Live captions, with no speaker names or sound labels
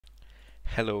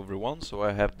Hello everyone, so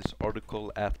I have this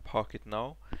article at Pocket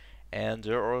now, and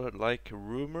there are like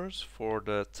rumors for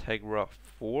the Tegra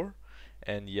 4,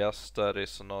 and yes, that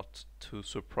is not too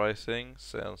surprising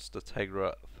since the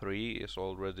Tegra 3 is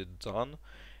already done,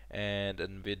 and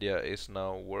Nvidia is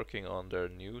now working on their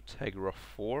new Tegra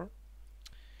 4,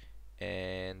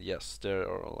 and yes, there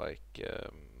are like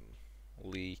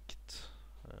leaked,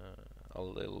 a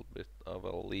little bit of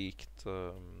a leaked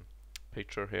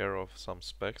picture here of some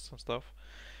specs and stuff.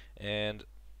 And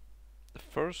the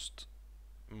first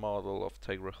model of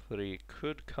Tegra 3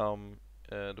 could come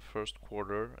the first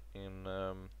quarter in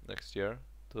next year,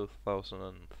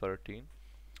 2013.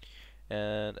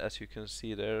 And as you can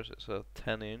see, there's a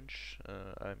 10-inch.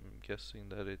 I'm guessing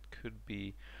that it could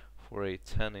be for a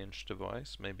 10-inch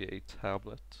device, maybe a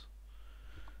tablet.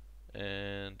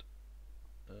 And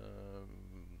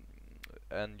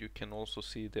and you can also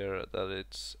see there that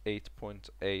it's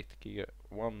 1.8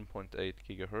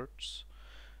 gigahertz,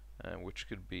 which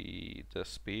could be the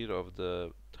speed of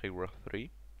the Tegra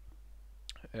 3,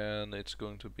 and it's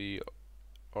going to be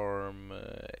ARM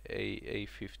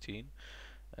A15,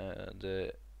 and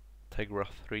the Tegra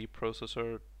 3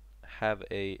 processor have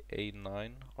a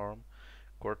A9 ARM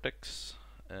Cortex.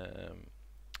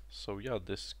 So yeah,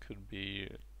 this could be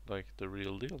like the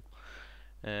real deal.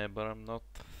 But I'm not.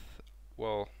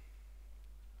 Well,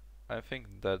 I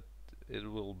think that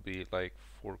it will be like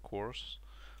 4 cores,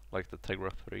 like the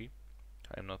Tegra 3.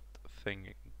 I'm not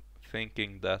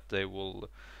thinking that they will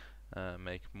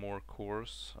make more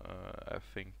cores. I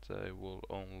think they will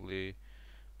only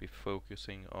be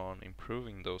focusing on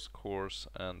improving those cores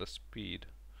and the speed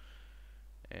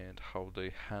and how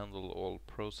they handle all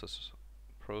processes.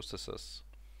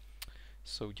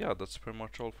 So yeah, that's pretty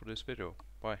much all for this video.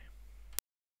 Bye.